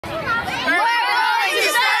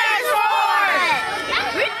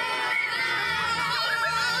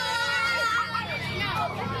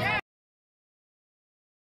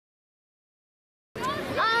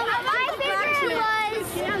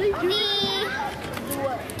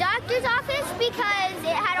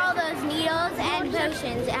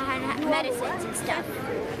potions and medicines and stuff.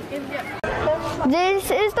 This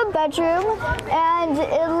is the bedroom, and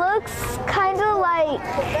it looks kind of like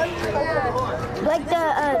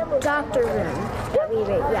the doctor room that we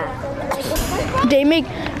made. Yeah. They make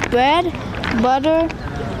bread, butter,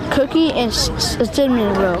 cookie, and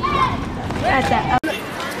cinnamon roll. I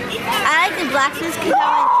like the blacksmith because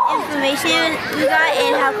how much information we got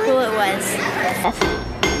and how cool it was.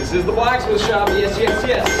 This is the blacksmith shop. Yes, yes,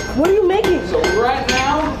 yes. What are you making? So right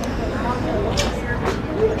now,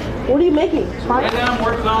 What are you making? right now I'm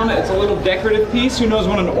working on it. It's a little decorative piece. Who knows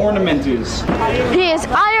what an ornament is? He is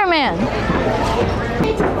Iron Man.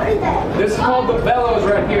 This is called the bellows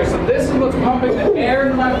right here. So this is what's pumping the air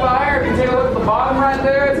into my fire. If you take a look at the bottom right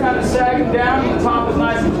there, it's kind of sagging down and the top is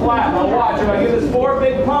nice and flat. Now watch, if I give this 4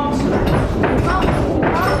 big pumps, see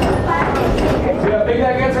how big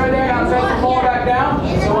that gets right there? Now it starts to fall back down.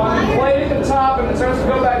 So I'm inflating the top and it starts to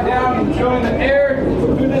go back down and showing the air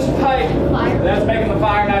through this pipe. That's making the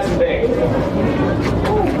fire nice and big.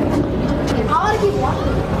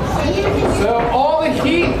 So all the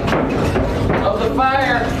heat of the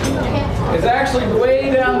fire is actually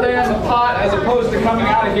way down there in the pot as opposed to coming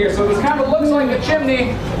out of here. So this kind of looks like a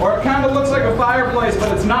chimney or it kind of looks like a fireplace,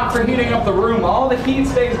 but it's not for heating up the room. All the heat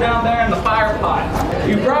stays down there in the fire pot.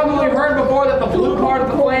 You've probably heard before that the blue part of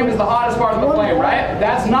the flame is the hottest part of the flame, right?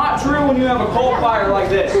 That's not true when you have a coal fire like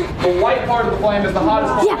this. The white part of the flame is the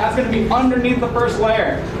hottest part. That's going to be underneath the first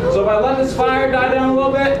layer. So if I let this fire die down a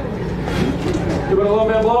little bit, give it a little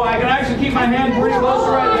bit of blow, I can actually keep my hand pretty close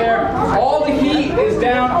right there. All the heat is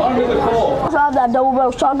down under the coal. I have that double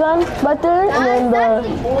barrel shotgun right there, and then the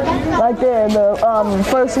right there, the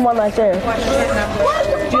first one right there.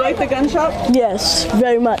 Do you like the gun shop? Yes,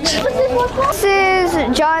 very much. This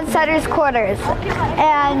is John Sutter's quarters,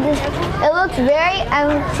 and it looks very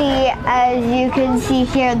empty as you can see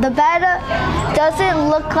here. The bed doesn't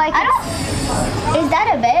look like it's... Is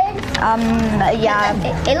that a bed? Yeah.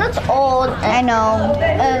 It looks old. I know.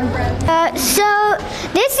 So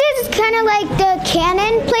this is kind of like the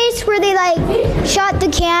cannon place where they like shot the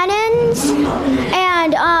cannons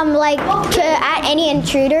and like at any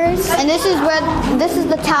intruders. And this is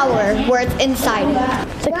the tower where it's inside.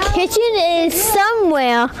 The kitchen is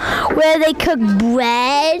somewhere where they cook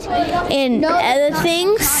bread and other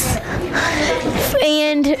things,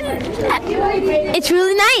 and it's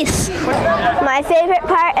really nice. My favorite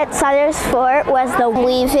part at Sutter Fort was the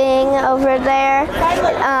weaving over there,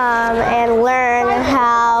 and learn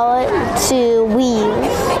how to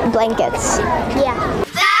weave blankets. Yeah.